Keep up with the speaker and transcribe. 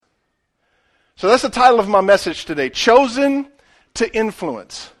So that's the title of my message today, Chosen to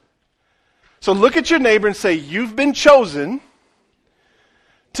Influence. So look at your neighbor and say, you've been chosen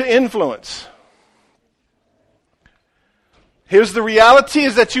to influence. Here's the reality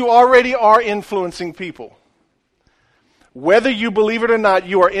is that you already are influencing people. Whether you believe it or not,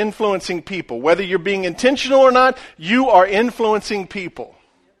 you are influencing people. Whether you're being intentional or not, you are influencing people.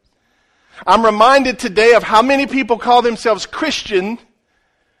 I'm reminded today of how many people call themselves Christian,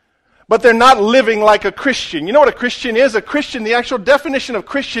 but they're not living like a Christian. You know what a Christian is? A Christian, the actual definition of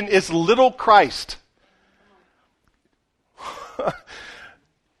Christian is little Christ.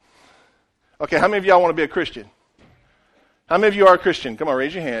 Okay, how many of y'all want to be a Christian? How many of you are a Christian? Come on,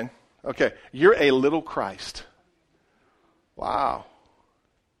 raise your hand. Okay, you're a little Christ. Wow.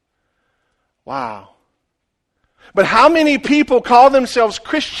 Wow. But how many people call themselves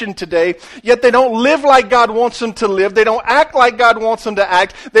Christian today, yet they don't live like God wants them to live. They don't act like God wants them to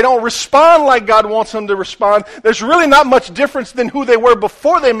act. They don't respond like God wants them to respond. There's really not much difference than who they were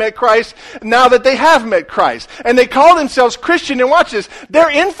before they met Christ, now that they have met Christ. And they call themselves Christian, and watch this,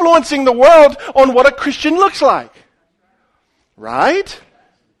 they're influencing the world on what a Christian looks like. Right?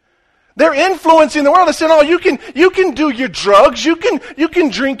 They're influencing the world. They said, oh, you can do your drugs, you can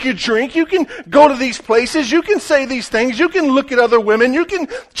drink your drink, you can go to these places, you can say these things, you can look at other women, you can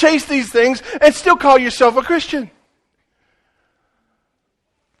chase these things and still call yourself a Christian.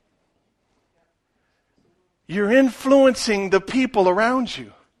 You're influencing the people around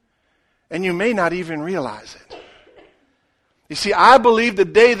you, and you may not even realize it. You see, I believe the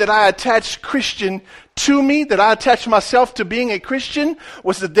day that I attached Christian to me, that I attached myself to being a Christian,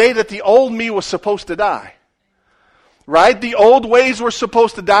 was the day that the old me was supposed to die. Right? The old ways were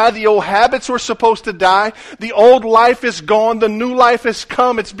supposed to die. The old habits were supposed to die. The old life is gone. The new life has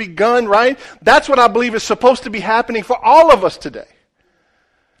come. It's begun, right? That's what I believe is supposed to be happening for all of us today.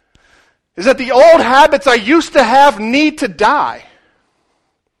 Is that the old habits I used to have need to die.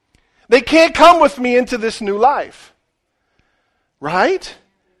 They can't come with me into this new life. Right?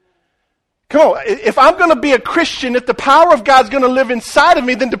 Come on, if I'm going to be a Christian, if the power of God's going to live inside of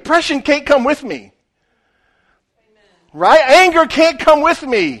me, then depression can't come with me. Amen. Right? Anger can't come with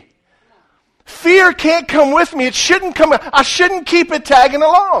me. Fear can't come with me. It shouldn't come. I shouldn't keep it tagging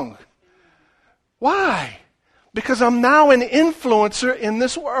along. Why? Because I'm now an influencer in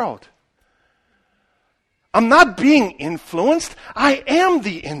this world. I'm not being influenced. I am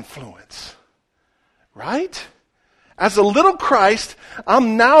the influence. Right? As a little Christ,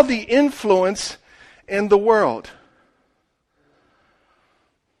 I'm now the influence in the world.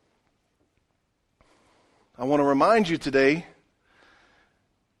 I want to remind you today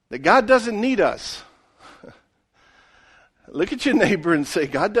that God doesn't need us. Look at your neighbor and say,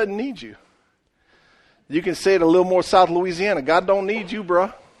 God doesn't need you. You can say it a little more South Louisiana. God don't need you,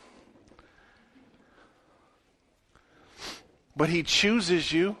 bruh. But He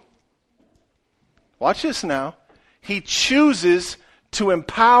chooses you. Watch this now. He chooses to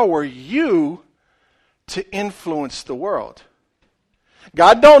empower you to influence the world.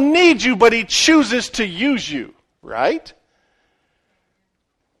 God don't need you, but He chooses to use you, right?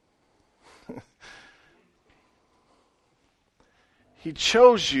 He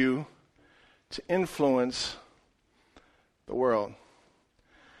chose you to influence the world.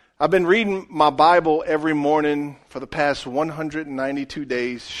 I've been reading my Bible every morning for the past 192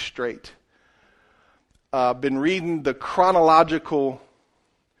 days straight. I've been reading the chronological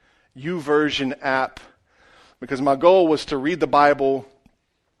YouVersion app because my goal was to read the Bible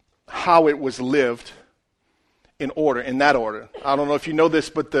how it was lived in order, in that order. I don't know if you know this,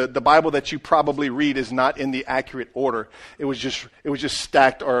 but the Bible that you probably read is not in the accurate order. It was just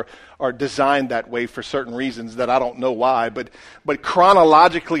stacked or designed that way for certain reasons that I don't know why. But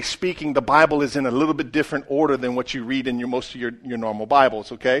chronologically speaking, the Bible is in a little bit different order than what you read in most of your normal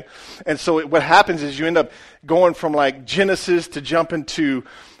Bibles, okay? And so what happens is you end up going from like Genesis to jumping to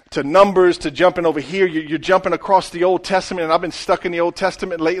Numbers to jumping over here. You're jumping across the Old Testament, and I've been stuck in the Old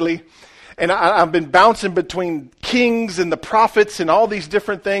Testament lately. And I've been bouncing between kings and the prophets and all these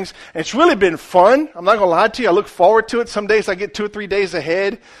different things. And it's really been fun. I'm not going to lie to you. I look forward to it. Some days I get 2 or 3 days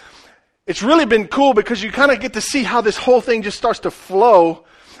ahead. It's really been cool because you kind of get to see how this whole thing just starts to flow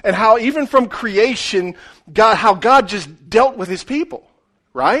and how even from creation, how God just dealt with His people.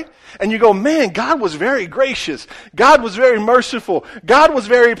 Right? And you go, man, God was very gracious. God was very merciful. God was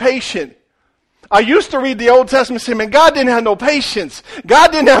very patient. I used to read the Old Testament and say, man, God didn't have no patience.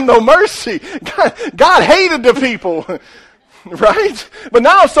 God didn't have no mercy. God hated the people. Right? But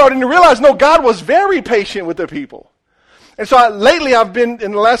now I'm starting to realize, no, God was very patient with the people. And so lately in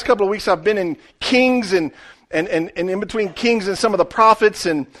the last couple of weeks, I've been in Kings and and in between kings and some of the prophets.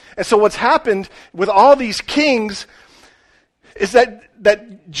 And so what's happened with all these kings is that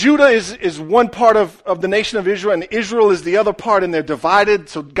Judah is one part of the nation of Israel, and Israel is the other part, and they're divided.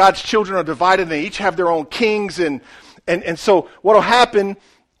 So God's children are divided, and they each have their own kings. And so what will happen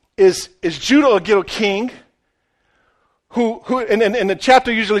is Judah will get a king who and the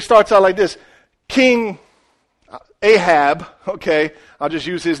chapter usually starts out like this. King Ahab, okay, I'll just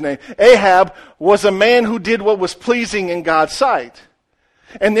use his name. Ahab was a man who did what was pleasing in God's sight.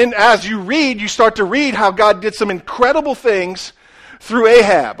 And then as you read, you start to read how God did some incredible things through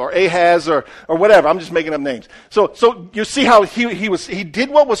Ahab or Ahaz or whatever. I'm just making up names. So you see how he did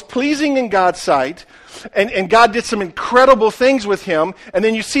what was pleasing in God's sight, and God did some incredible things with him. And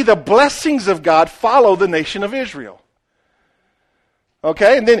then you see the blessings of God follow the nation of Israel.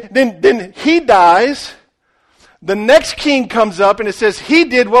 Okay, and then he dies. The next king comes up, and it says he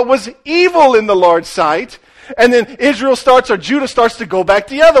did what was evil in the Lord's sight. And then Judah starts to go back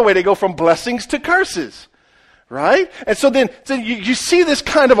the other way. They go from blessings to curses. Right? And so you see this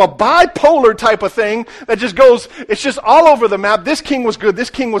kind of a bipolar type of thing that just goes, it's just all over the map. This king was good, this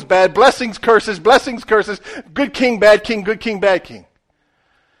king was bad, blessings, curses, good king, bad king, good king, bad king.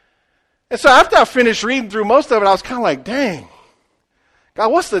 And so after I finished reading through most of it, I was kind of like, dang,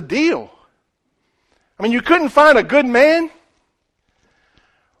 God, what's the deal? I mean, you couldn't find a good man?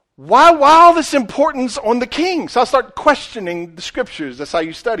 Why all this importance on the king? So I start questioning the scriptures. That's how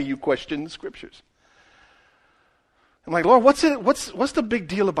you study. You question the scriptures. I'm like, Lord, what's the big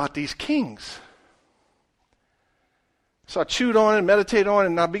deal about these kings? So I chewed on it, meditated on it,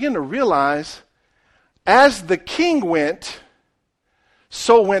 and I began to realize as the king went,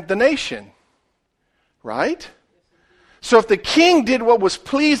 so went the nation. Right? So if the king did what was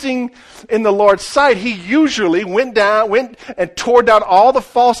pleasing in the Lord's sight, he usually went and tore down all the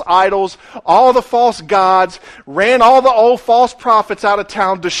false idols, all the false gods, ran all the old false prophets out of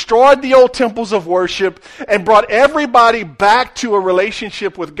town, destroyed the old temples of worship, and brought everybody back to a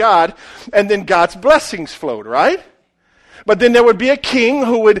relationship with God, and then God's blessings flowed, right? But then there would be a king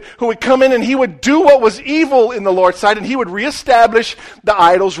who would come in and he would do what was evil in the Lord's sight, and he would reestablish the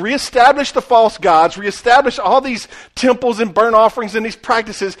idols, reestablish the false gods, reestablish all these temples and burnt offerings and these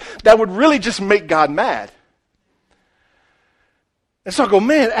practices that would really just make God mad. And so I go,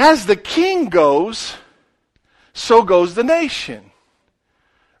 man, as the king goes, so goes the nation.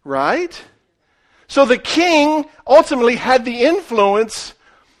 Right? So the king ultimately had the influence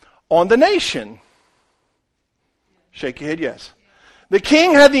on the nation. Shake your head, yes. The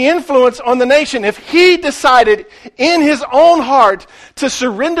king had the influence on the nation. If he decided in his own heart to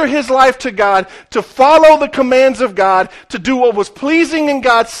surrender his life to God, to follow the commands of God, to do what was pleasing in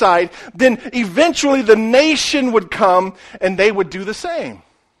God's sight, then eventually the nation would come and they would do the same.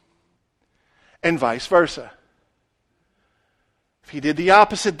 And vice versa. If he did the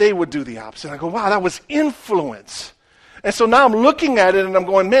opposite, they would do the opposite. I go, wow, that was influence. And so now I'm looking at it and I'm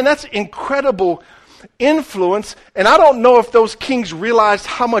going, man, that's incredible influence. And I don't know if those kings realized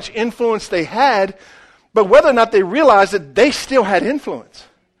how much influence they had, but whether or not they realized that they still had influence.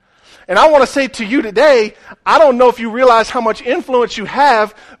 And I want to say to you today, I don't know if you realize how much influence you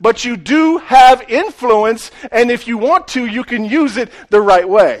have, but you do have influence, and if you want to, you can use it the right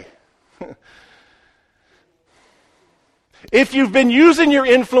way. If you've been using your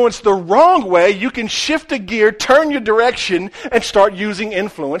influence the wrong way, you can shift a gear, turn your direction, and start using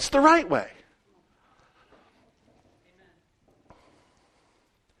influence the right way.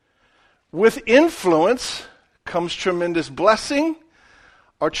 With influence comes tremendous blessing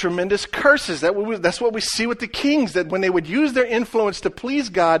or tremendous curses. That's what we see with the kings, that when they would use their influence to please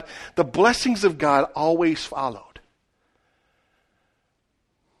God, the blessings of God always followed.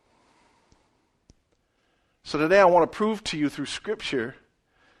 So today I want to prove to you through Scripture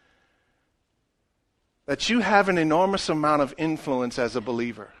that you have an enormous amount of influence as a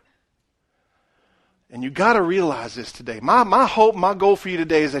believer. And you got to realize this today. My hope, my goal for you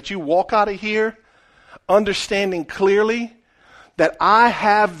today is that you walk out of here understanding clearly that I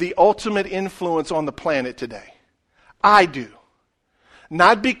have the ultimate influence on the planet today. I do.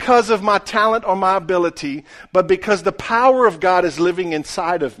 Not because of my talent or my ability, but because the power of God is living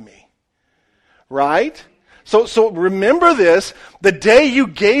inside of me. Right? So remember this, the day you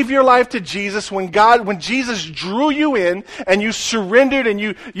gave your life to Jesus, when Jesus drew you in and you surrendered and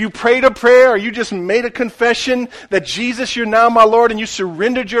you prayed a prayer or you just made a confession that Jesus, you're now my Lord, and you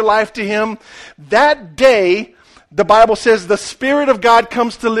surrendered your life to Him, that day, the Bible says the Spirit of God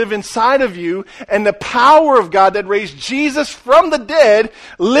comes to live inside of you, and the power of God that raised Jesus from the dead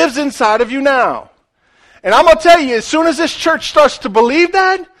lives inside of you now. And I'm going to tell you, as soon as this church starts to believe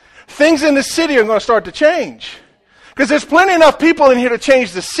that, things in the city are going to start to change. Because there's plenty enough people in here to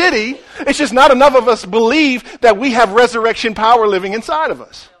change the city. It's just not enough of us believe that we have resurrection power living inside of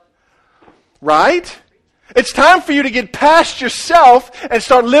us. Right? It's time for you to get past yourself and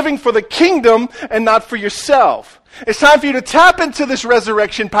start living for the kingdom and not for yourself. It's time for you to tap into this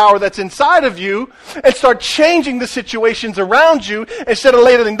resurrection power that's inside of you and start changing the situations around you instead of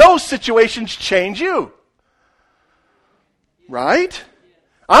letting those situations change you. Right?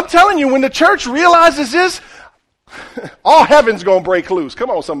 I'm telling you, when the church realizes this, all heaven's going to break loose. Come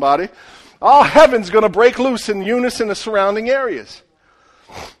on, somebody. All heaven's going to break loose in unison in the surrounding areas.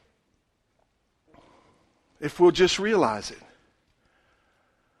 If we'll just realize it.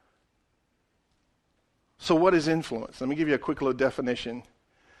 So what is influence? Let me give you a quick little definition.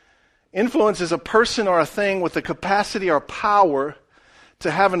 Influence is a person or a thing with the capacity or power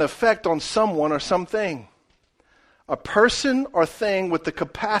to have an effect on someone or something. A person or thing with the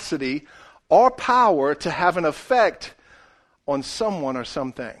capacity or power to have an effect on someone or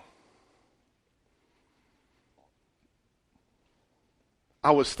something.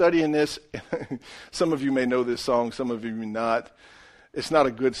 I was studying this. Some of you may know this song, some of you may not. It's not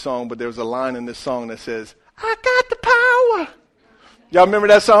a good song, but there's a line in this song that says, I got the power. Y'all remember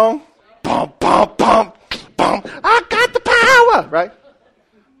that song? Bum, bum, bum, bum. I got the power. Right?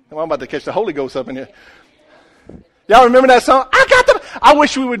 I'm about to catch the Holy Ghost up in here. Y'all remember that song? I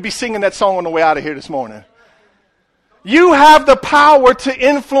wish we would be singing that song on the way out of here this morning. You have the power to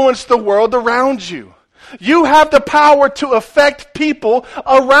influence the world around you. You have the power to affect people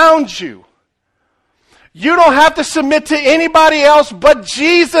around you. You don't have to submit to anybody else but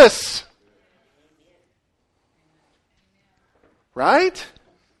Jesus. Right?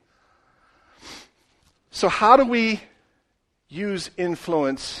 So how do we use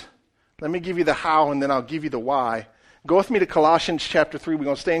influence? Let me give you the how and then I'll give you the why. Go with me to Colossians chapter 3. We're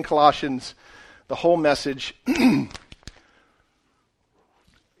going to stay in Colossians, the whole message.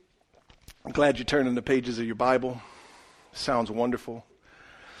 I'm glad you turned in the pages of your Bible. Sounds wonderful.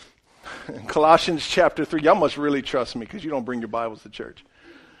 In Colossians chapter 3, y'all must really trust me because you don't bring your Bibles to church.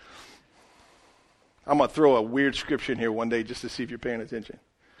 I'm going to throw a weird scripture in here one day just to see if you're paying attention.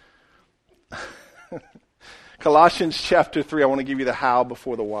 Colossians chapter 3, I want to give you the how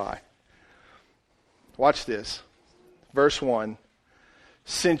before the why. Watch this. Verse 1.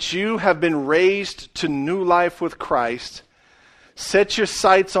 Since you have been raised to new life with Christ, set your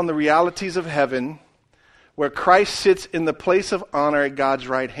sights on the realities of heaven, where Christ sits in the place of honor at God's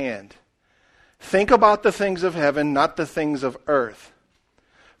right hand. Think about the things of heaven, not the things of earth.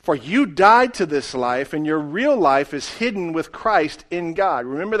 For you died to this life, and your real life is hidden with Christ in God.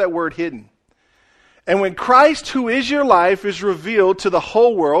 Remember that word hidden. And when Christ, who is your life, is revealed to the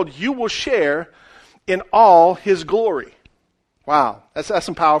whole world, you will share in all his glory. Wow, that's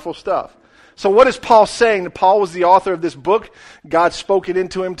some powerful stuff. So what is Paul saying? Paul was the author of this book. God spoke it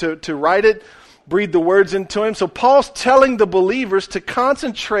into him to write it, breathed the words into him. So Paul's telling the believers to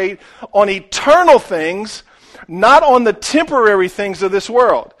concentrate on eternal things, not on the temporary things of this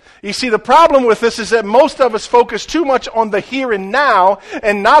world. You see, the problem with this is that most of us focus too much on the here and now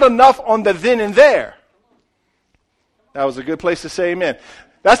and not enough on the then and there. That was a good place to say amen.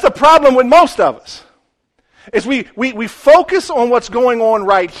 That's the problem with most of us. Is we focus on what's going on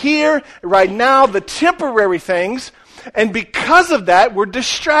right here, right now, the temporary things, and because of that, we're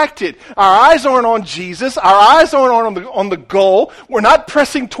distracted. Our eyes aren't on Jesus. Our eyes aren't on the goal. We're not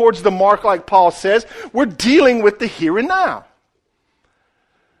pressing towards the mark like Paul says. We're dealing with the here and now.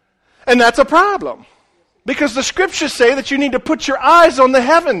 And that's a problem. Because the scriptures say that you need to put your eyes on the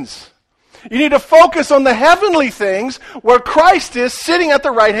heavens. You need to focus on the heavenly things where Christ is sitting at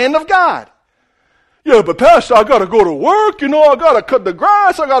the right hand of God. Yeah, but Pastor, I got to go to work, I got to cut the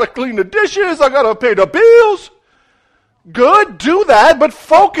grass, I got to clean the dishes, I got to pay the bills. Good, do that, but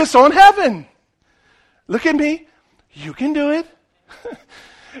focus on heaven. Look at me. You can do it.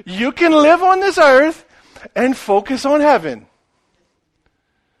 You can live on this earth and focus on heaven.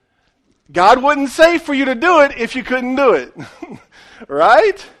 God wouldn't say for you to do it if you couldn't do it.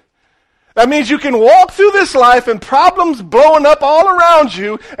 Right? That means you can walk through this life and problems blowing up all around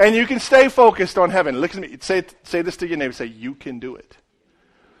you, and you can stay focused on heaven. Look at me. Say this to your neighbor. Say, you can do it.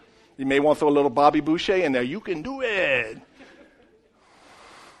 You may want to throw a little Bobby Boucher in there. You can do it.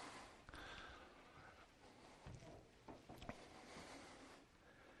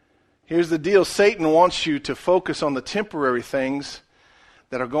 Here's the deal. Satan wants you to focus on the temporary things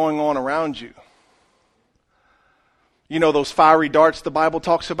that are going on around you. You know those fiery darts the Bible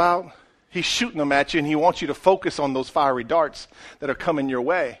talks about? He's shooting them at you, and he wants you to focus on those fiery darts that are coming your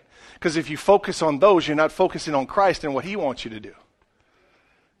way. Because if you focus on those, you're not focusing on Christ and what he wants you to do.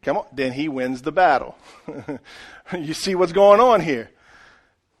 Come on, then he wins the battle. You see what's going on here?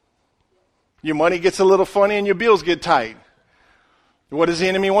 Your money gets a little funny and your bills get tight. What does the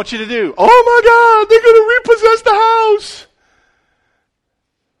enemy want you to do? Oh my God, they're going to repossess the house.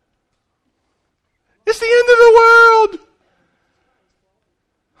 It's the end of the world.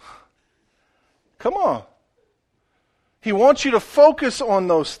 Come on. He wants you to focus on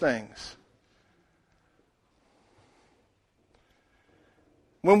those things.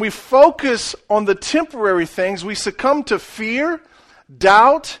 When we focus on the temporary things, we succumb to fear,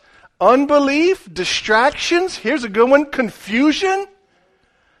 doubt, unbelief, distractions. Here's a good one, confusion.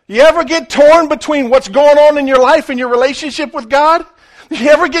 You ever get torn between what's going on in your life and your relationship with God? You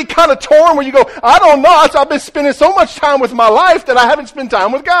ever get kind of torn where you go, I don't know, I've been spending so much time with my life that I haven't spent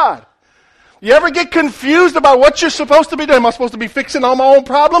time with God. You ever get confused about what you're supposed to be doing? Am I supposed to be fixing all my own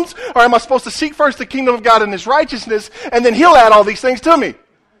problems? Or am I supposed to seek first the kingdom of God and His righteousness, and then He'll add all these things to me?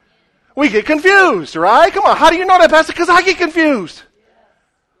 We get confused, right? Come on, how do you know that, Pastor? Because I get confused.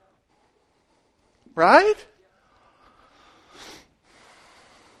 Right?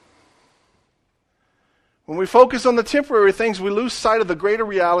 When we focus on the temporary things, we lose sight of the greater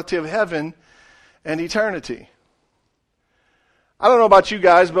reality of heaven and eternity. I don't know about you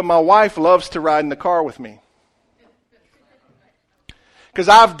guys, but my wife loves to ride in the car with me. Because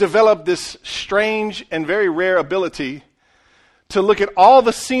I've developed this strange and very rare ability to look at all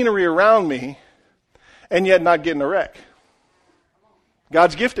the scenery around me and yet not get in a wreck.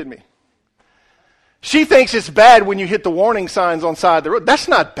 God's gifted me. She thinks it's bad when you hit the warning signs on the side of the road. That's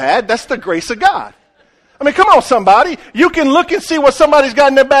not bad. That's the grace of God. I mean, come on, somebody. You can look and see what somebody's got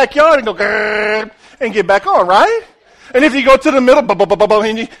in their backyard and go, grrr, and get back on, right? And if you go to the middle,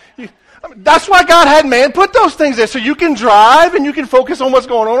 and that's why God had man put those things there, so you can drive and you can focus on what's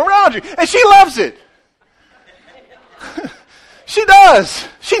going on around you. And she loves it. She does.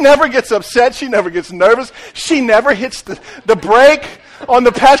 She never gets upset. She never gets nervous. She never hits the brake on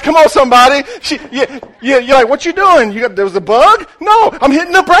the patch. Come on, somebody. You're like, what you doing? There was a bug? No, I'm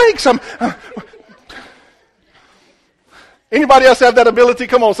hitting the brakes. Anybody else have that ability?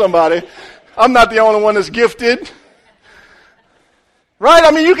 Come on, somebody. I'm not the only one that's gifted. Right?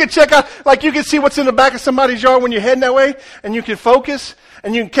 I mean, you can check out, like you can see what's in the back of somebody's yard when you're heading that way, and you can focus,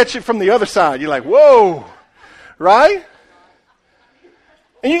 and you can catch it from the other side. You're like, whoa. Right?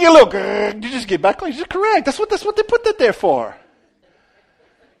 And you get a little, you just get back on. You're just correct. That's what they put that there for.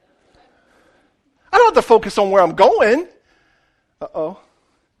 I don't have to focus on where I'm going. Uh-oh.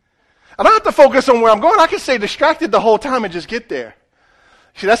 I don't have to focus on where I'm going. I can stay distracted the whole time and just get there.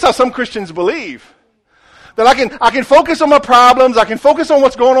 See, that's how some Christians believe. That I can focus on my problems. I can focus on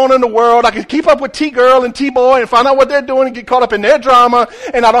what's going on in the world. I can keep up with T-girl and T-boy and find out what they're doing and get caught up in their drama.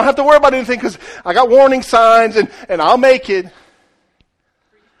 And I don't have to worry about anything because I got warning signs and I'll make it.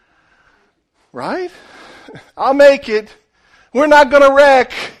 Right? I'll make it. We're not going to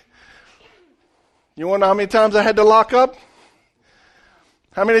wreck. You want to know how many times I had to lock up?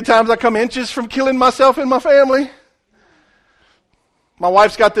 How many times I come inches from killing myself and my family? My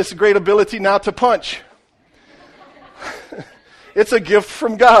wife's got this great ability now to punch. It's a gift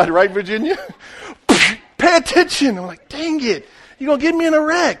from God, right, Virginia? Pay attention. I'm like, dang it. You're going to get me in a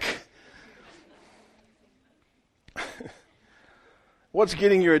wreck. What's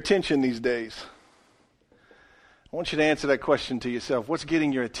getting your attention these days? I want you to answer that question to yourself. What's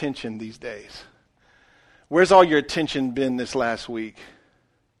getting your attention these days? Where's all your attention been this last week?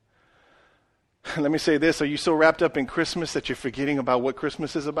 Let me say this. Are you so wrapped up in Christmas that you're forgetting about what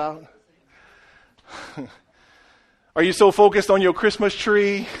Christmas is about? Are you so focused on your Christmas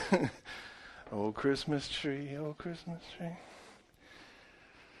tree? Oh, Christmas tree, oh, Christmas tree.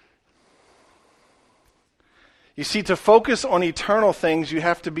 You see, to focus on eternal things, you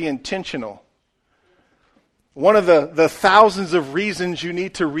have to be intentional. One of the thousands of reasons you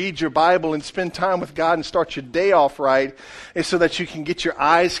need to read your Bible and spend time with God and start your day off right is so that you can get your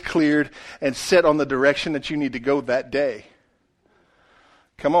eyes cleared and set on the direction that you need to go that day.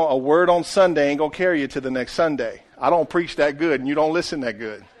 Come on, a word on Sunday ain't going to carry you to the next Sunday. I don't preach that good and you don't listen that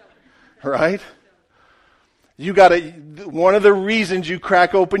good. Right? You got to, one of the reasons you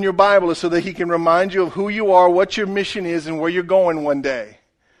crack open your Bible is so that He can remind you of who you are, what your mission is, and where you're going one day.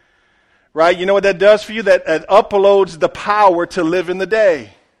 Right? You know what that does for you? That uploads the power to live in the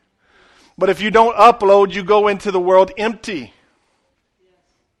day. But if you don't upload, you go into the world empty.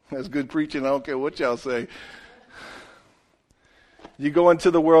 That's good preaching. I don't care what y'all say. You go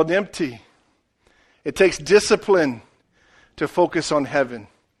into the world empty. It takes discipline to focus on heaven.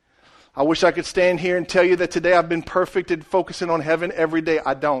 I wish I could stand here and tell you that today I've been perfect at focusing on heaven every day.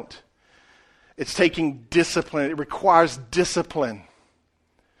 I don't. It's taking discipline. It requires discipline.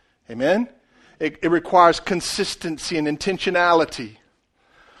 Amen? It requires consistency and intentionality.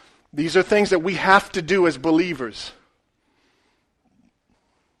 These are things that we have to do as believers.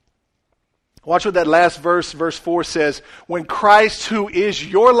 Watch what that last verse 4 says. When Christ, who is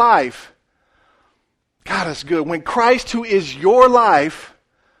your life, God is good. When Christ, who is your life,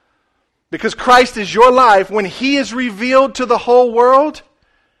 because Christ is your life, when He is revealed to the whole world,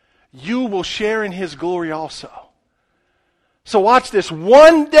 you will share in His glory also. So watch this.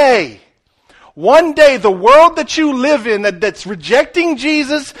 One day, the world that you live in that's rejecting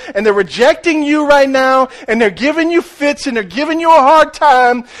Jesus, and they're rejecting you right now, and they're giving you fits, and they're giving you a hard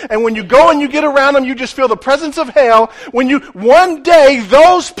time, and when you go and you get around them, you just feel the presence of hell. One day,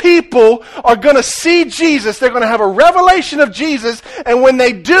 those people are going to see Jesus. They're going to have a revelation of Jesus, and when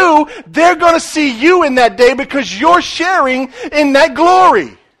they do, they're going to see you in that day because you're sharing in that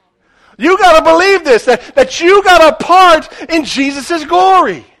glory. You got to believe this, that you got a part in Jesus'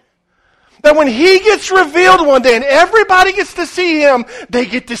 glory. That when He gets revealed one day and everybody gets to see Him, they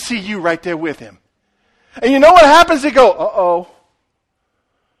get to see you right there with Him. And you know what happens? They go, uh-oh.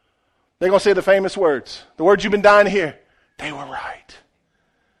 They're going to say the famous words. The words you've been dying to hear. They were right.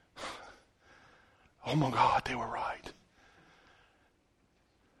 Oh my God, they were right.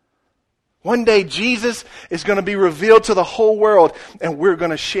 One day Jesus is going to be revealed to the whole world and we're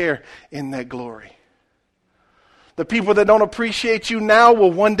going to share in that glory. The people that don't appreciate you now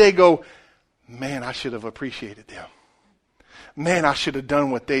will one day go, man, I should have appreciated them. Man, I should have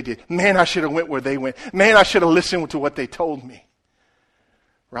done what they did. Man, I should have went where they went. Man, I should have listened to what they told me.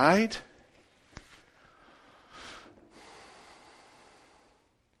 Right?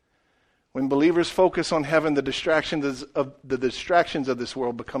 When believers focus on heaven, the distractions of this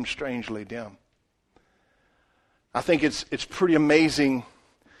world become strangely dim. I think it's pretty amazing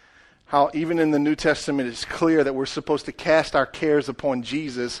how even in the New Testament it's clear that we're supposed to cast our cares upon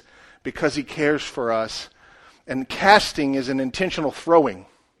Jesus because He cares for us. And casting is an intentional throwing.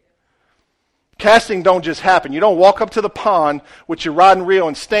 Casting don't just happen. You don't walk up to the pond with your rod and reel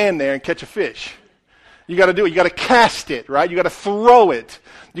and stand there and catch a fish. You got to do it. You got to cast it, right? You got to throw it.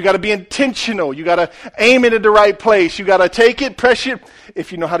 You got to be intentional. You got to aim it at the right place. You got to take it, press it.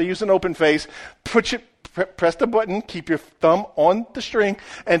 If you know how to use an open face, press the button, keep your thumb on the string,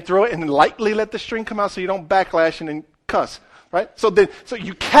 and throw it, and lightly let the string come out so you don't backlash and then cuss. Right? So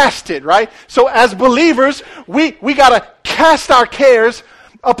you cast it, right? So as believers, we got to cast our cares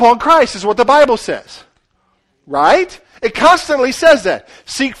upon Christ, is what the Bible says. Right? It constantly says that.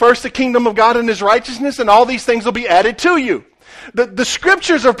 Seek first the kingdom of God and His righteousness, and all these things will be added to you. The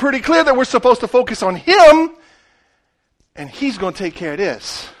scriptures are pretty clear that we're supposed to focus on Him, and He's going to take care of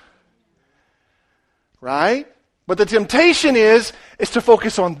this. Right? But the temptation is to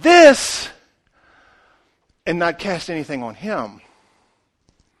focus on this and not cast anything on Him.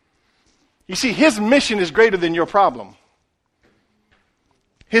 You see, His mission is greater than your problem.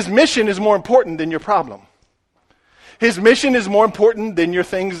 His mission is more important than your problem. His mission is more important than your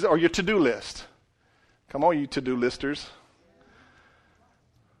things or your to-do list. Come on, you to-do listers.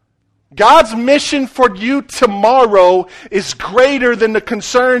 God's mission for you tomorrow is greater than the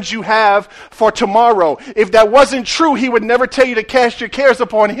concerns you have for tomorrow. If that wasn't true, He would never tell you to cast your cares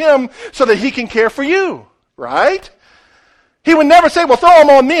upon Him so that He can care for you. Right? He would never say, well, throw them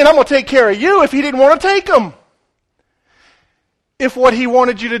on me and I'm going to take care of you, if He didn't want to take them. If what He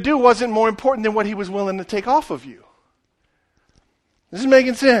wanted you to do wasn't more important than what He was willing to take off of you. This is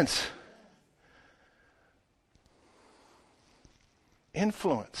making sense.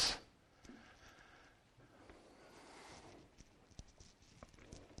 Influence.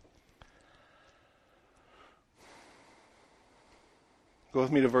 Go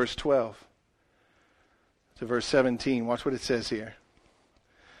with me to verse 12. To verse 17. Watch what it says here.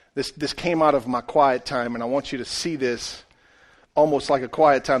 This came out of my quiet time, and I want you to see this almost like a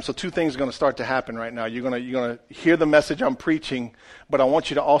quiet time. So two things are going to start to happen right now. You're going to hear the message I'm preaching, but I want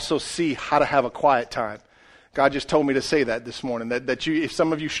you to also see how to have a quiet time. God just told me to say that this morning, that you, if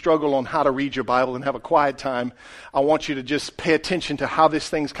some of you struggle on how to read your Bible and have a quiet time, I want you to just pay attention to how this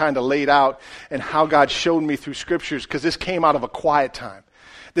thing's kind of laid out and how God showed me through scriptures, because this came out of a quiet time.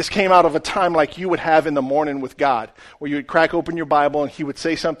 This came out of a time like you would have in the morning with God, where you would crack open your Bible and He would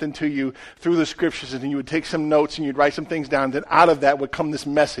say something to you through the scriptures, and you would take some notes and you'd write some things down. Then out of that would come this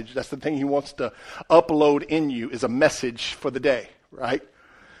message. That's the thing He wants to upload in you, is a message for the day, right?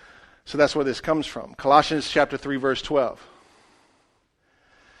 So that's where this comes from. Colossians chapter 3, verse 12.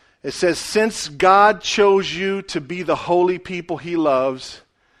 It says, since God chose you to be the holy people He loves,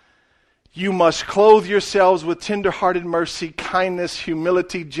 you must clothe yourselves with tender-hearted mercy, kindness,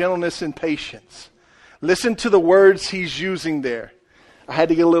 humility, gentleness, and patience. Listen to the words He's using there. I had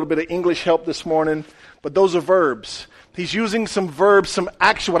to get a little bit of English help this morning, but those are verbs. He's using some verbs, some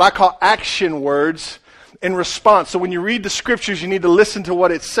action, what I call action words in response. So when you read the scriptures, you need to listen to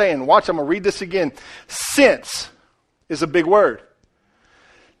what it's saying. Watch, I'm going to read this again. Since is a big word.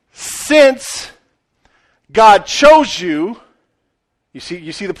 Since God chose you, you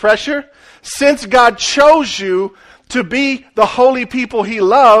see the pressure? Since God chose you to be the holy people he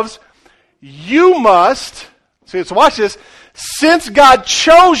loves, you must, so watch this, since God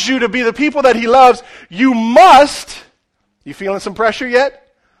chose you to be the people that he loves, you must, you feeling some pressure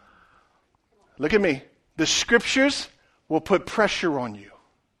yet? Look at me. The scriptures will put pressure on you.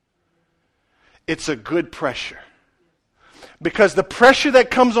 It's a good pressure. Because the pressure that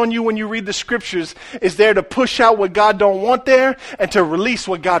comes on you when you read the scriptures is there to push out what God don't want there and to release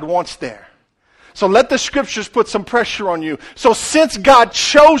what God wants there. So let the scriptures put some pressure on you. So since God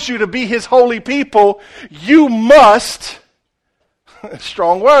chose you to be his holy people, you must,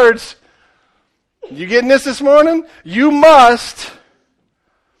 strong words, you getting this morning? You must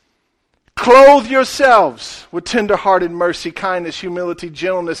clothe yourselves with tender-hearted mercy, kindness, humility,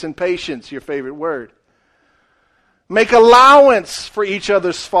 gentleness, and patience, your favorite word. Make allowance for each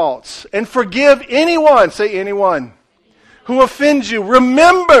other's faults and forgive anyone, say anyone, who offends you.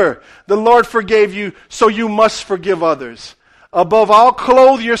 Remember, the Lord forgave you, so you must forgive others. Above all,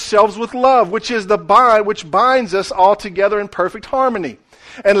 clothe yourselves with love, which is the bind which binds us all together in perfect harmony.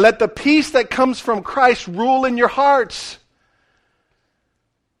 And let the peace that comes from Christ rule in your hearts.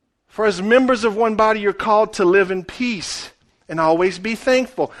 For as members of one body, you're called to live in peace and always be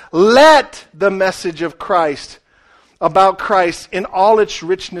thankful. Let the message of Christ, about Christ in all its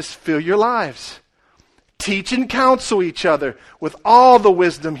richness, fill your lives. Teach and counsel each other with all the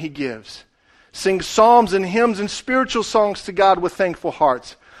wisdom he gives. Sing psalms and hymns and spiritual songs to God with thankful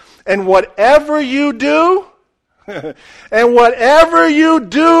hearts. And whatever you do, and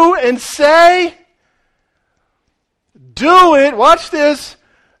say, do it, watch this,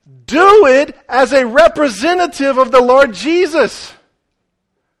 do it as a representative of the Lord Jesus.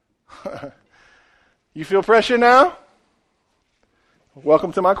 You feel pressure now?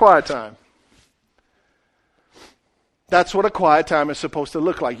 Welcome to my quiet time. That's what a quiet time is supposed to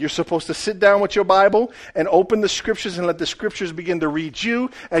look like. You're supposed to sit down with your Bible and open the scriptures and let the scriptures begin to read you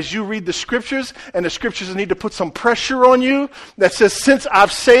as you read the scriptures. And the scriptures need to put some pressure on you that says, since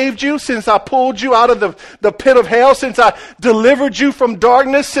I've saved you, since I pulled you out of the pit of hell, since I delivered you from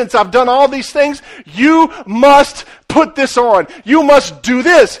darkness, since I've done all these things, you must put this on. You must do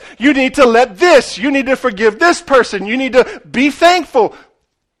this. You need to let this. You need to forgive this person. You need to be thankful.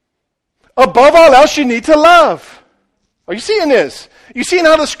 Above all else, you need to love. Are you seeing this? You seeing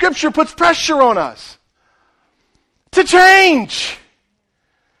how the scripture puts pressure on us to change?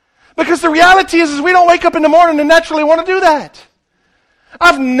 Because the reality is we don't wake up in the morning and naturally want to do that.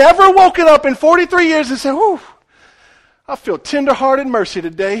 I've never woken up in 43 years and said, whew, I feel tender-hearted mercy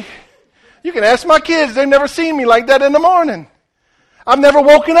today. You can ask my kids. They've never seen me like that in the morning. I've never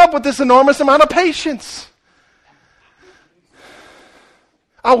woken up with this enormous amount of patience.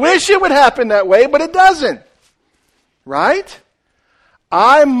 I wish it would happen that way, but it doesn't. Right?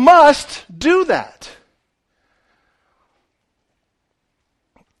 I must do that.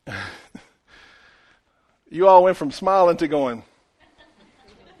 You all went from smiling to going.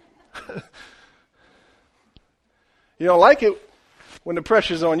 You don't like it when the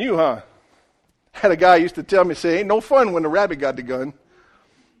pressure's on you, huh? Had a guy used to tell me, say, ain't no fun when the rabbit got the gun.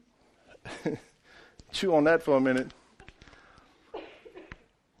 Chew on that for a minute.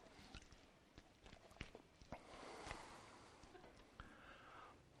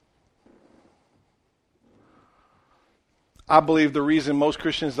 I believe the reason most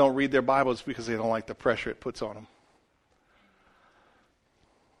Christians don't read their Bible is because they don't like the pressure it puts on them.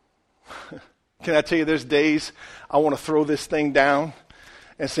 Can I tell you, there's days I want to throw this thing down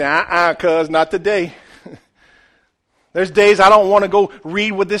and say, cuz, not today. There's days I don't want to go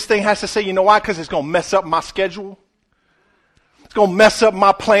read what this thing has to say. You know why? Because it's going to mess up my schedule. It's going to mess up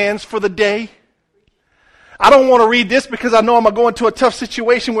my plans for the day. I don't want to read this because I know I'm going to go into a tough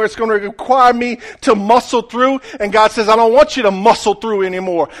situation where it's going to require me to muscle through. And God says, I don't want you to muscle through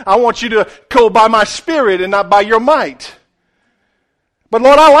anymore. I want you to go by my spirit and not by your might. But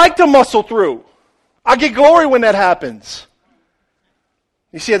Lord, I like to muscle through. I get glory when that happens.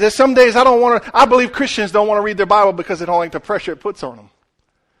 You see, there's some days I believe Christians don't want to read their Bible because they don't like the pressure it puts on them.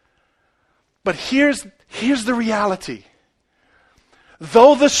 But here's the reality.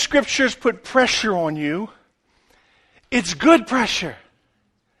 Though the scriptures put pressure on you, it's good pressure.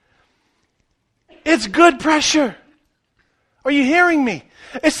 It's good pressure. Are you hearing me?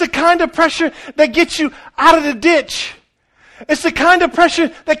 It's the kind of pressure that gets you out of the ditch It's the kind of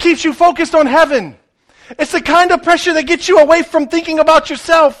pressure that keeps you focused on heaven. It's the kind of pressure that gets you away from thinking about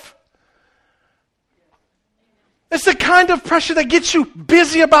yourself. It's the kind of pressure that gets you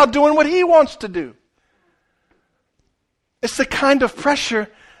busy about doing what He wants to do. It's the kind of pressure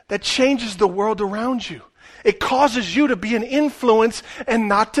that changes the world around you. It causes you to be an influence and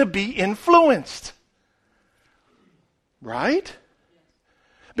not to be influenced. Right?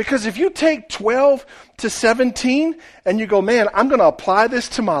 Because if you take 12 to 17 and you go, man, I'm going to apply this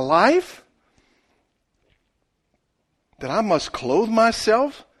to my life, that I must clothe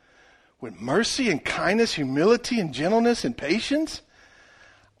myself with mercy and kindness, humility and gentleness and patience.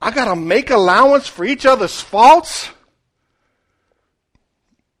 I got to make allowance for each other's faults.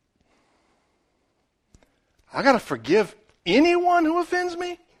 I got to forgive anyone who offends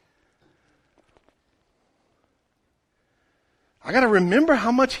me. I got to remember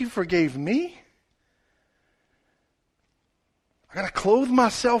how much He forgave me. I got to clothe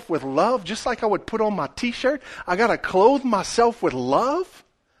myself with love, just like I would put on my t-shirt. I got to clothe myself with love.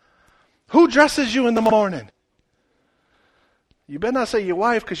 Who dresses you in the morning? You better not say your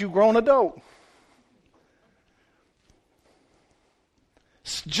wife, because you're grown adult.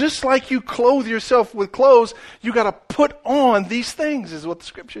 Just like you clothe yourself with clothes, you got to put on these things, is what the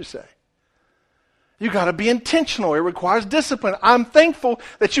scriptures say. You got to be intentional. It requires discipline. I'm thankful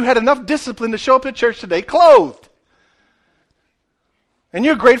that you had enough discipline to show up at church today clothed. And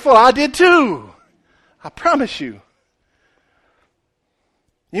you're grateful I did too. I promise you.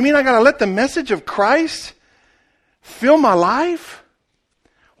 You mean I got to let the message of Christ fill my life?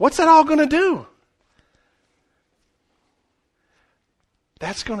 What's that all going to do?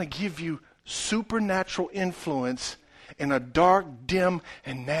 That's going to give you supernatural influence in a dark, dim,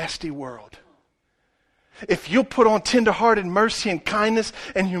 and nasty world. If you'll put on tender-hearted mercy and kindness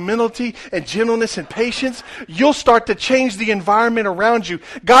and humility and gentleness and patience, you'll start to change the environment around you.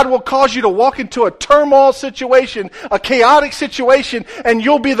 God will cause you to walk into a turmoil situation, a chaotic situation, and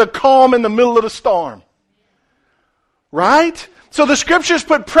you'll be the calm in the middle of the storm. Right? So the scriptures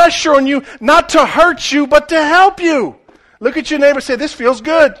put pressure on you not to hurt you, but to help you. Look at your neighbor and say, this feels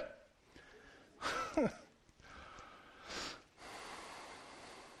good.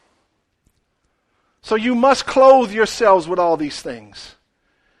 So you must clothe yourselves with all these things.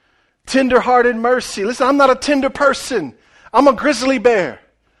 Tender-hearted mercy. Listen, I'm not a tender person. I'm a grizzly bear.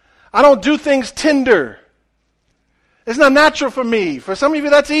 I don't do things tender. It's not natural for me. For some of you,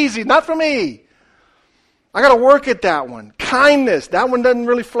 that's easy. Not for me. I got to work at that one. Kindness. That one doesn't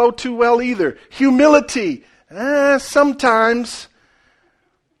really flow too well either. Humility. Sometimes.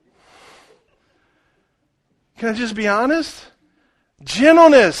 Can I just be honest?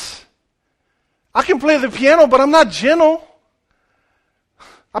 Gentleness. I can play the piano, but I'm not gentle.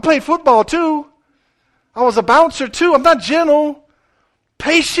 I played football too. I was a bouncer too. I'm not gentle.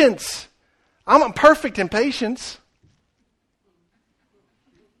 Patience. I'm perfect in patience.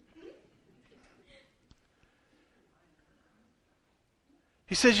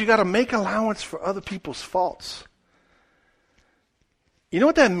 He says you got to make allowance for other people's faults. You know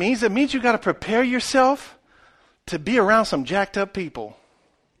what that means? That means you got to prepare yourself to be around some jacked up people.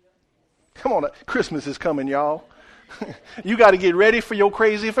 Come on, Christmas is coming, y'all. You got to get ready for your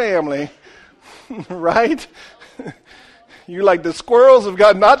crazy family, right? You like the squirrels have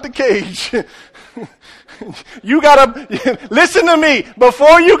gotten out the cage. You got to, listen to me,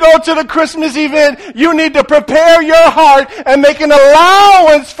 before you go to the Christmas event, you need to prepare your heart and make an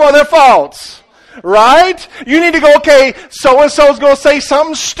allowance for their faults. Right? You need to go, okay, so-and-so's going to say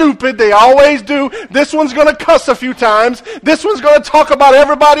something stupid. They always do. This one's going to cuss a few times. This one's going to talk about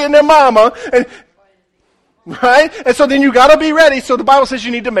everybody and their mama. And, right? And so then you got to be ready. So the Bible says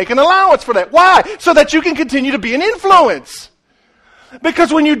you need to make an allowance for that. Why? So that you can continue to be an influence.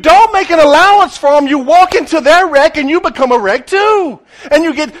 Because when you don't make an allowance for them, you walk into their wreck and you become a wreck too. And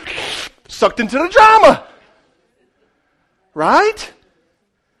you get sucked into the drama. Right?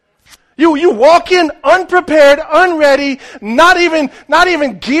 You walk in unprepared, unready, not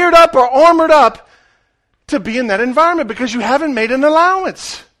even geared up or armored up to be in that environment because you haven't made an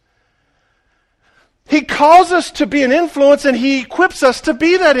allowance. He calls us to be an influence and He equips us to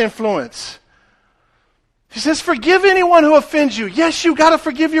be that influence. He says, forgive anyone who offends you. Yes, you got to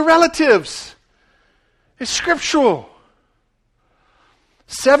forgive your relatives. It's scriptural.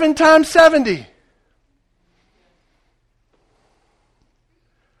 7 times 70.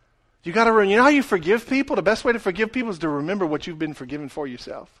 You got to, you know how you forgive people? The best way to forgive people is to remember what you've been forgiven for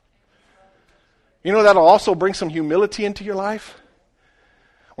yourself. You know that'll also bring some humility into your life?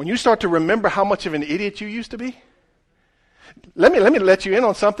 When you start to remember how much of an idiot you used to be, Let me let you in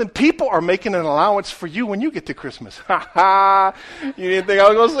on something. People are making an allowance for you when you get to Christmas. Ha ha! You didn't think I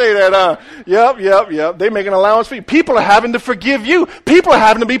was going to say that, huh? Yep. They make an allowance for you. People are having to forgive you. People are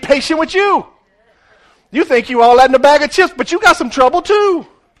having to be patient with you. You think you all that in a bag of chips, but you got some trouble too.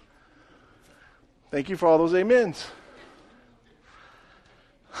 Thank you for all those amens.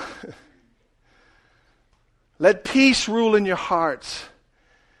 Let peace rule in your hearts.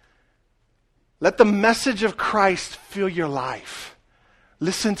 Let the message of Christ fill your life.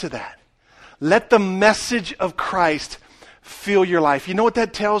 Listen to that. Let the message of Christ fill your life. You know what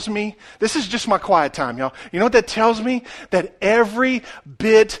that tells me? This is just my quiet time, y'all. You know what that tells me? That every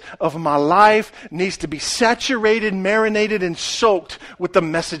bit of my life needs to be saturated, marinated, and soaked with the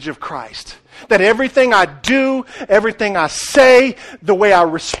message of Christ. That everything I do, everything I say, the way I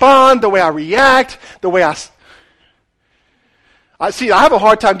respond, the way I react, the way I have a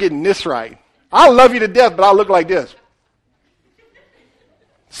hard time getting this right. I love you to death, but I look like this.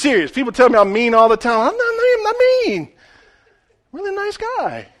 Serious. People tell me I'm mean all the time. I'm not mean. Really nice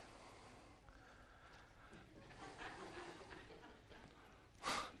guy.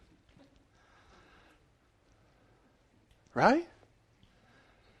 Right?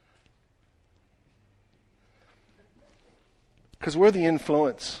 Because we're the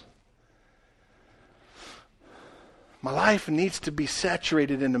influence. My life needs to be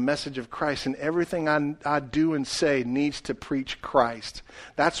saturated in the message of Christ, and everything I do and say needs to preach Christ.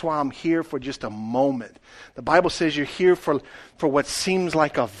 That's why I'm here for just a moment. The Bible says you're here for what seems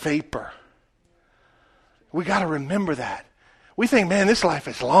like a vapor. We got to remember that. We think, man, this life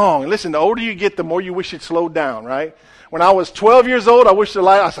is long. And listen, the older you get, the more you wish it slowed down, right? When I was 12 years old, I was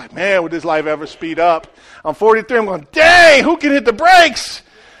like, man, would this life ever speed up? I'm 43, I'm going, dang, who can hit the brakes?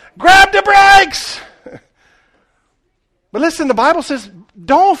 Grab the brakes! But listen, the Bible says,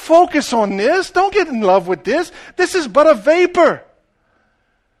 don't focus on this. Don't get in love with this. This is but a vapor.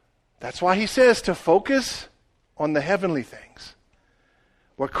 That's why he says to focus on the heavenly things,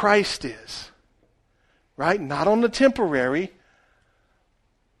 where Christ is. Right? Not on the temporary,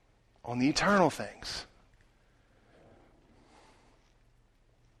 on the eternal things.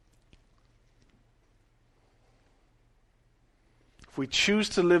 If we choose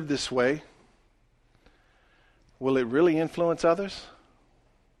to live this way, will it really influence others?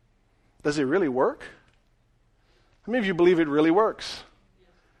 Does it really work? How many of you believe it really works?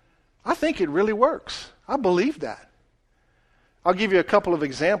 I think it really works. I believe that. I'll give you a couple of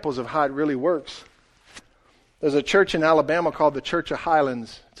examples of how it really works. There's a church in Alabama called the Church of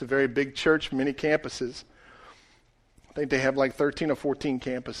Highlands. It's a very big church, many campuses. I think they have like 13 or 14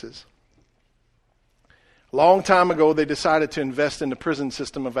 campuses. A long time ago, they decided to invest in the prison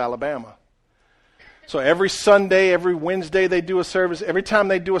system of Alabama. So every Sunday, every Wednesday they do a service. Every time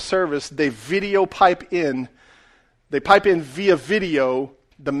they do a service, they pipe in via video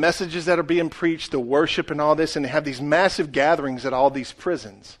the messages that are being preached, the worship and all this, and they have these massive gatherings at all these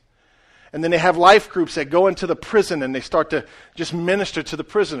prisons. And then they have life groups that go into the prison and they start to just minister to the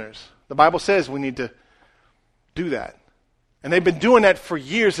prisoners. The Bible says we need to do that. And they've been doing that for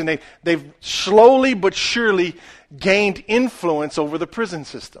years, and they've slowly but surely gained influence over the prison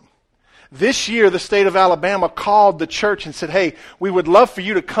system. This year, the state of Alabama called the church and said, hey, we would love for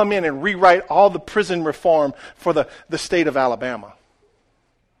you to come in and rewrite all the prison reform for the state of Alabama.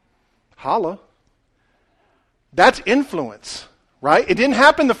 Holla. That's influence, right? It didn't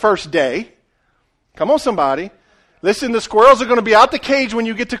happen the first day. Come on, somebody. Listen, the squirrels are going to be out the cage when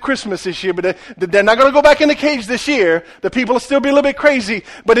you get to Christmas this year, but they're not going to go back in the cage this year. The people will still be a little bit crazy.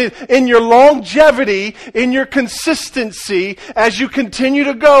 But in your longevity, in your consistency, as you continue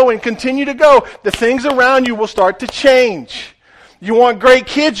to go, the things around you will start to change. You want great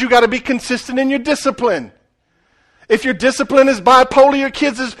kids, you got to be consistent in your discipline. If your discipline is bipolar, your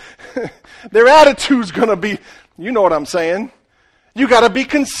kids their attitude's going to be, you know what I'm saying. You got to be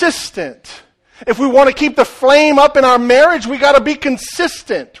consistent. If we want to keep the flame up in our marriage, we got to be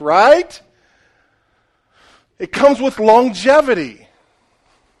consistent, right? It comes with longevity.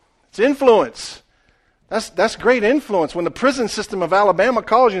 It's influence. That's great influence. When the prison system of Alabama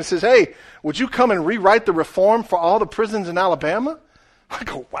calls you and says, hey, would you come and rewrite the reform for all the prisons in Alabama? I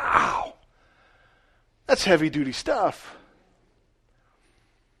go, wow. That's heavy-duty stuff.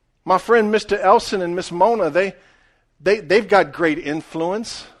 My friend Mr. Elson and Miss Mona, they've got great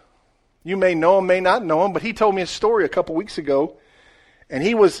influence. You may know him, may not know him, but he told me a story a couple weeks ago, and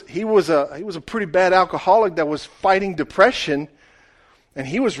he was a pretty bad alcoholic that was fighting depression, and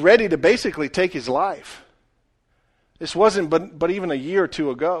he was ready to basically take his life. This wasn't but even a year or two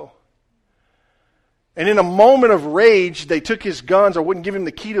ago. And in a moment of rage, they took his guns or wouldn't give him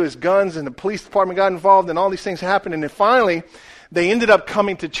the key to his guns, and the police department got involved, and all these things happened. And then finally, they ended up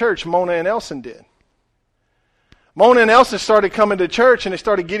coming to church. Mona and Elson did. Mona and Elson started coming to church, and they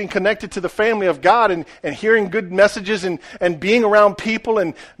started getting connected to the family of God and hearing good messages and being around people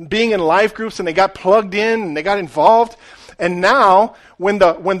and being in life groups, and they got plugged in and they got involved. And now, when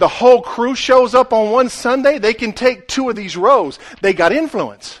the whole crew shows up on one Sunday, they can take 2 of these rows. They got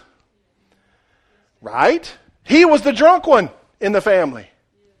influence. Right? He was the drunk one in the family.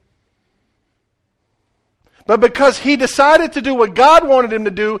 But because he decided to do what God wanted him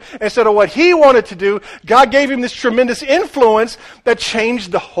to do instead of what he wanted to do, God gave him this tremendous influence that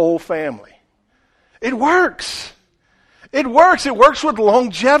changed the whole family. It works. It works. It works with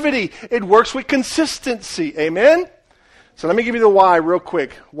longevity. It works with consistency. Amen? So let me give you the why real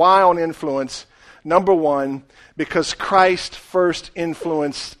quick. Why on influence? Number 1, because Christ first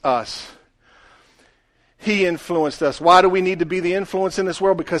influenced us. He influenced us. Why do we need to be the influence in this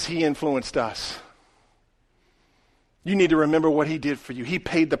world? Because he influenced us. You need to remember what he did for you. He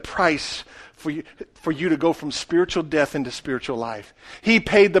paid the price for you to go from spiritual death into spiritual life. He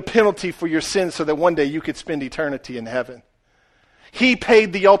paid the penalty for your sins so that one day you could spend eternity in heaven. He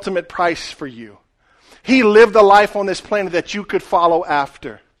paid the ultimate price for you. He lived a life on this planet that you could follow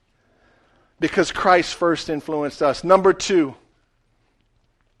after. Because Christ first influenced us. Number 2,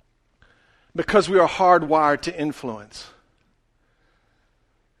 because we are hardwired to influence.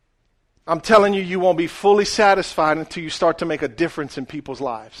 I'm telling you, you won't be fully satisfied until you start to make a difference in people's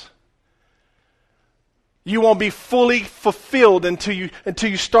lives. You won't be fully fulfilled until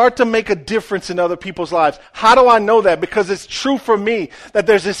you start to make a difference in other people's lives. How do I know that? Because it's true for me that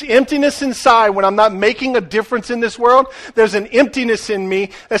there's this emptiness inside when I'm not making a difference in this world. There's an emptiness in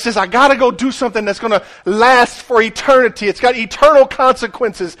me that says, I got to go do something that's going to last for eternity. It's got eternal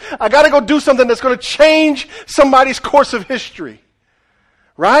consequences. I got to go do something that's going to change somebody's course of history.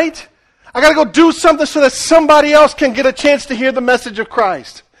 Right? I got to go do something so that somebody else can get a chance to hear the message of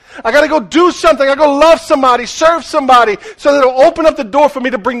Christ. I got to go do something. I got to go love somebody, serve somebody, so that it'll open up the door for me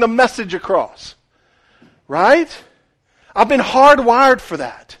to bring the message across. Right? I've been hardwired for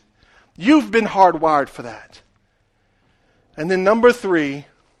that. You've been hardwired for that. And then number 3,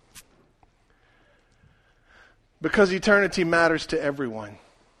 because eternity matters to everyone.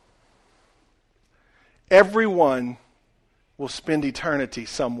 Everyone will spend eternity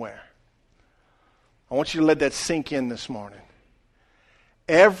somewhere. I want you to let that sink in this morning.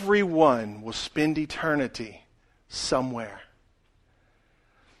 Everyone will spend eternity somewhere.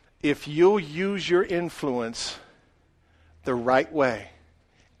 If you'll use your influence the right way,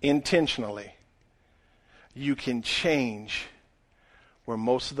 intentionally, you can change where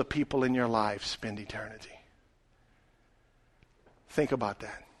most of the people in your life spend eternity. Think about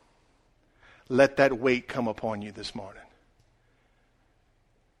that. Let that weight come upon you this morning.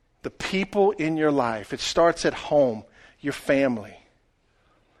 The people in your life, it starts at home, your family.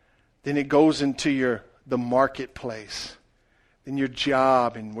 Then it goes into the marketplace, then your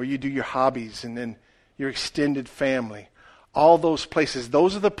job and where you do your hobbies, and then your extended family. All those places,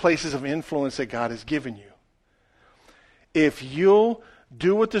 those are the places of influence that God has given you. If you'll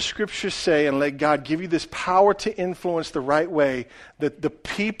do what the scriptures say and let God give you this power to influence the right way, that the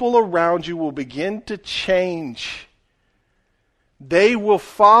people around you will begin to change. They will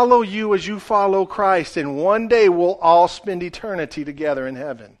follow you as you follow Christ, and one day we'll all spend eternity together in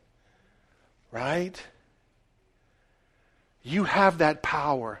heaven. Right? You have that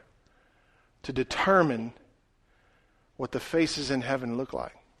power to determine what the faces in heaven look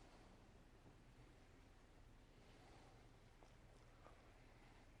like.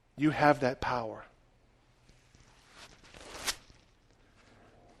 You have that power.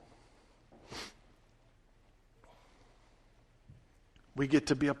 We get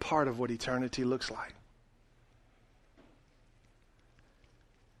to be a part of what eternity looks like.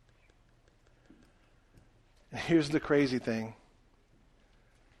 And here's the crazy thing,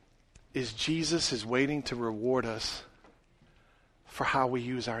 is Jesus is waiting to reward us for how we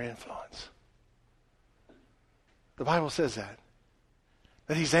use our influence. The Bible says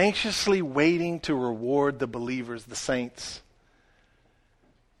that he's anxiously waiting to reward the believers, the saints,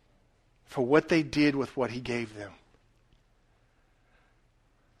 for what they did with what he gave them.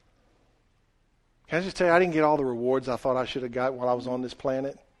 Can I just tell you, I didn't get all the rewards I thought I should have got while I was on this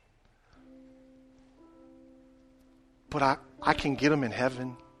planet. But I can get them in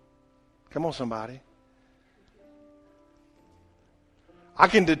heaven. Come on, somebody. I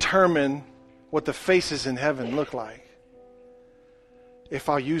can determine what the faces in heaven look like if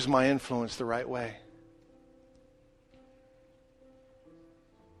I use my influence the right way.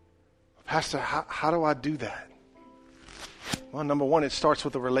 Pastor, how do I do that? Well, number one, it starts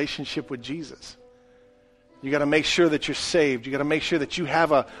with a relationship with Jesus. You got to make sure that you're saved. You got to make sure that you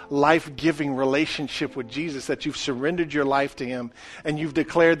have a life-giving relationship with Jesus, that you've surrendered your life to Him and you've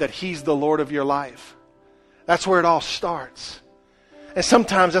declared that He's the Lord of your life. That's where it all starts. And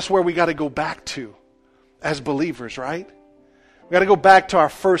sometimes that's where we got to go back to as believers, right? We got to go back to our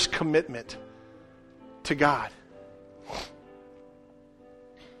first commitment to God.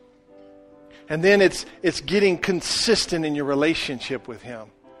 And then it's getting consistent in your relationship with Him.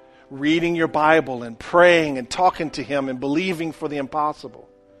 Reading your Bible and praying and talking to Him and believing for the impossible.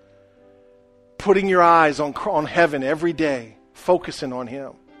 Putting your eyes on heaven every day, focusing on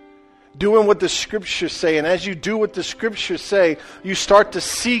Him. Doing what the Scriptures say. And as you do what the Scriptures say, you start to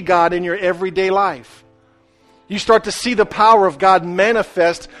see God in your everyday life. You start to see the power of God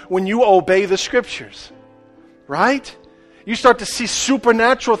manifest when you obey the Scriptures. Right? You start to see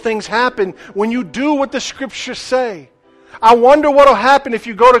supernatural things happen when you do what the Scriptures say. I wonder what will happen if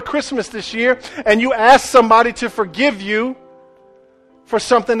you go to Christmas this year and you ask somebody to forgive you for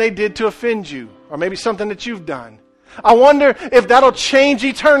something they did to offend you, or maybe something that you've done. I wonder if that'll change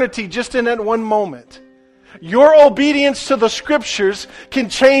eternity just in that one moment. Your obedience to the Scriptures can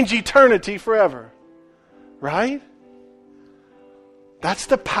change eternity forever. Right? That's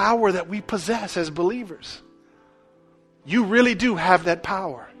the power that we possess as believers. You really do have that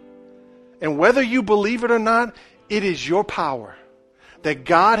power. And whether you believe it or not, it is your power that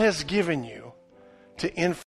God has given you to influence